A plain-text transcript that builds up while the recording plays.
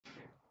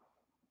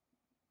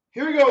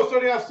Here we go.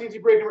 Starting off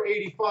CNC break number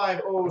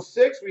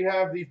 8506. We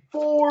have the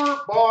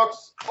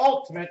 4-box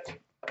ultimate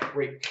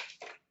break.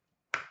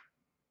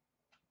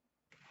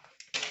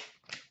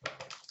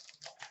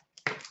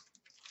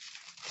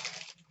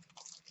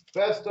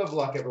 Best of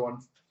luck, everyone.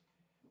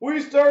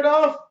 We start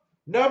off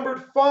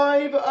numbered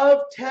 5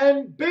 of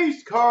 10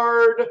 base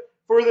card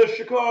for the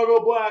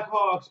Chicago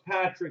Blackhawks,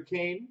 Patrick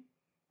Kane.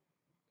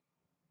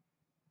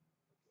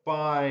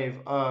 5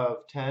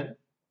 of 10.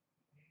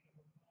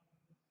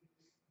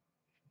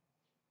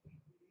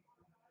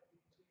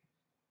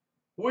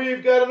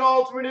 We've got an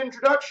alternate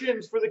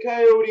introductions for the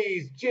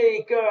Coyotes,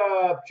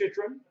 Jacob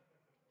Chitrin.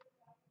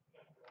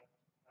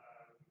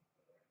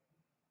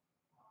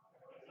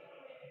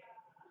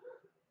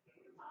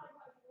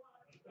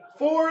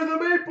 For the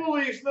Maple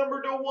Leafs,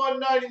 number to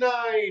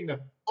 199,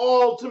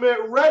 Ultimate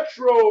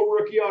Retro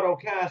Rookie Auto,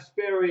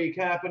 Kasperi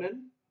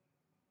Kapanen.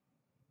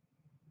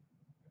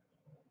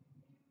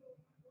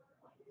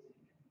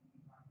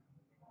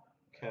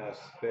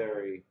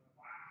 Kasperi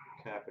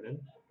Kapanen.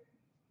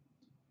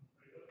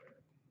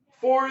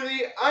 For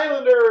the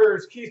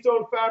Islanders,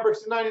 Keystone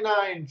Fabrics to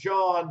 99,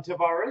 John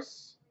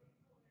Tavares.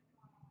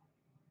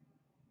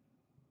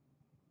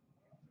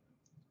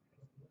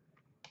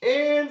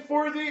 And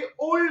for the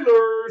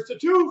Oilers to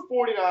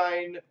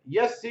 249,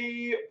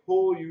 Jesse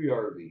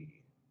Puljujärvi.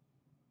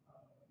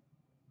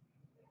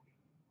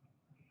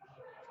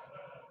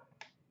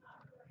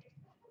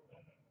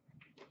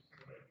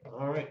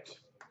 All right.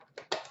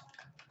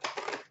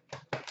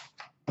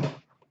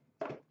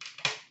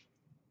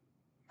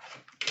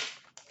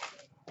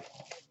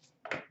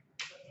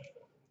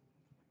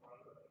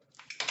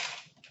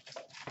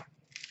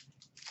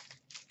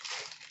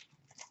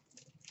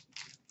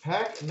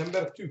 Pack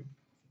number 2.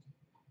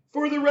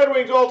 For the Red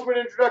Wings, ultimate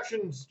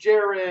introductions,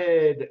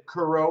 Jared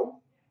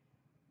Coreau.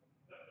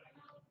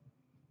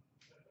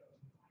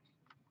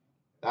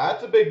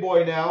 That's a big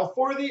boy now.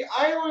 For the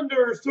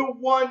Islanders to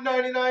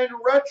 199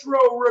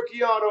 Retro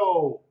Rookie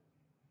Auto,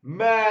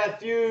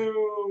 Matthew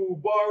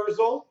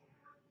Barzal.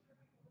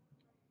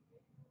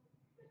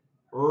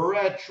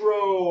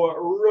 Retro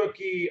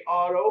Rookie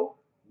Auto,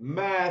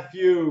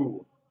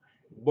 Matthew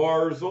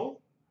Barzal.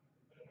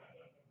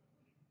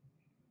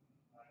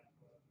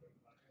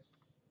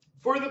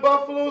 For the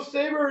Buffalo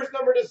Sabres,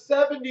 number to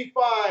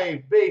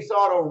 75, base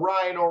auto,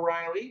 Ryan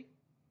O'Reilly.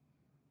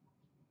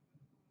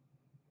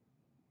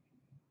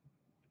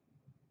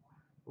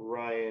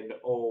 Ryan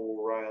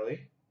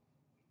O'Reilly.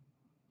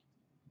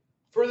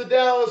 For the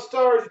Dallas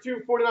Stars,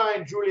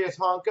 249, Julius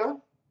Honka.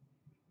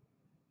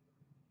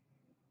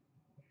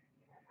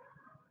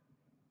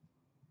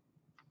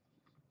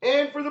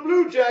 And for the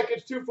Blue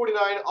Jackets,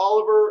 249,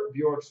 Oliver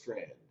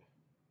Bjorkstrand.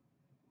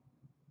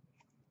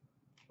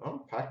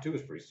 Oh, pack 2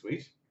 is pretty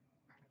sweet.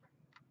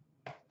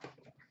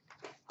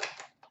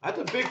 That's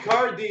a big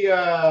card,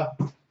 the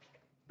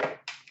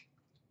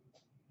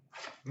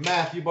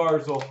Matthew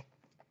Barzal.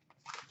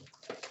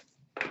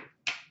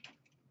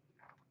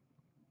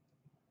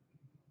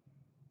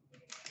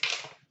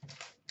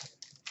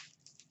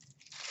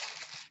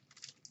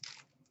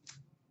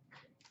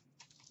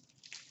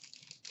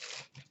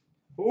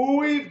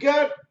 We've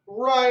got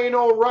Ryan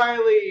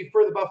O'Reilly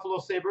for the Buffalo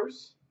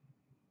Sabres.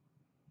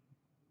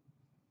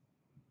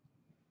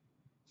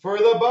 For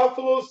the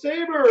Buffalo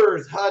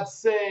Sabres,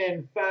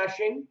 Hudson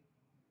Fasching,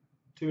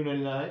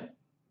 $2.99.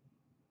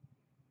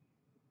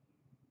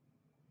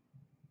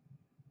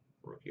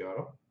 Rookie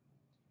auto.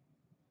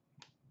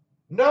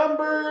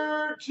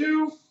 Number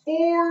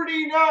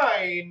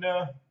 249,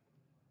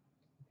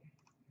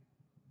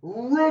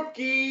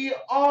 rookie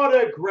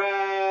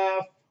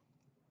autograph.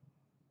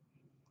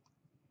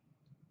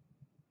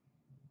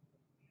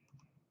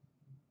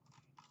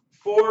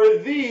 For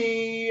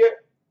the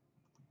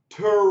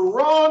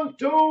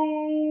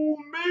Toronto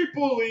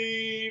Maple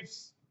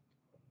Leafs,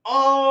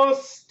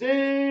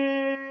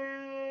 Austin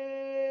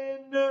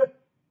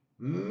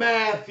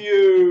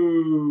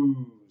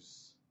Matthews.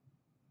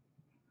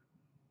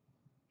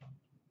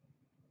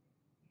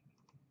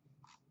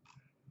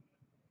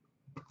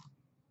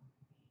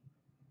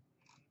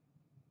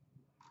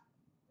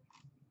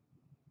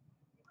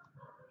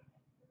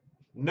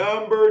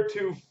 Number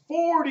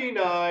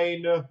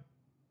 249,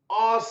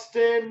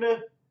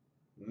 Austin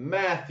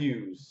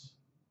Matthews.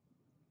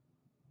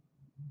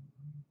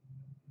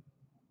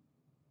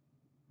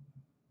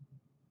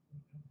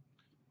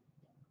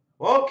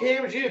 Well,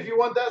 KMG, if you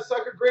want that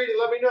sucker graded,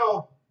 let me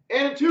know.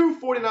 And a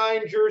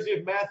 249 jersey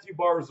of Matthew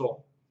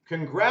Barzal.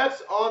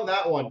 Congrats on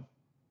that one.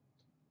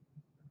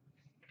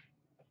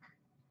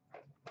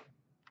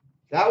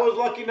 That was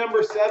lucky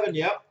number 7,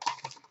 yep.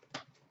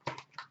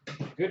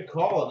 Good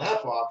call on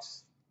that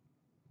box.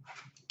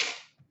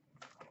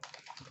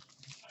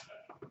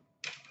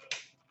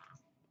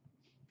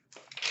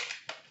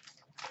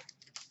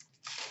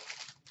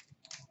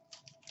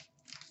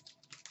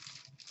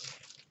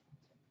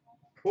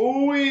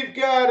 We've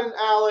got an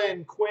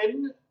Alan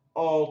Quinn,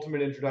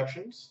 ultimate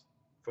introductions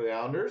for the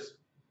Islanders.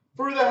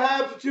 For the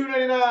Habs,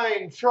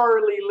 $2.99,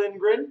 Charlie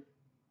Lindgren,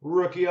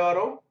 rookie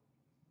auto.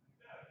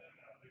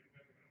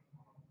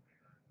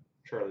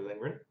 Charlie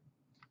Lindgren.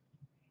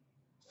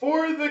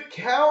 For the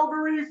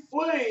Calgary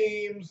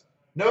Flames,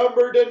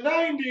 number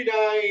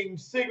 /99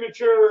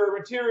 signature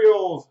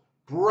materials,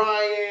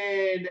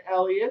 Brian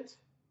Elliott.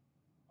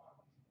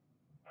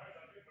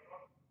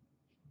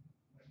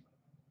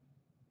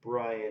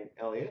 Brian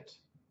Elliott.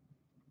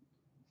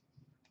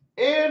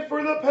 And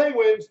for the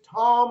Penguins,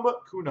 Tom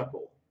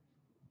Kuhnhackl.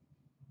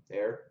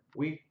 There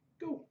we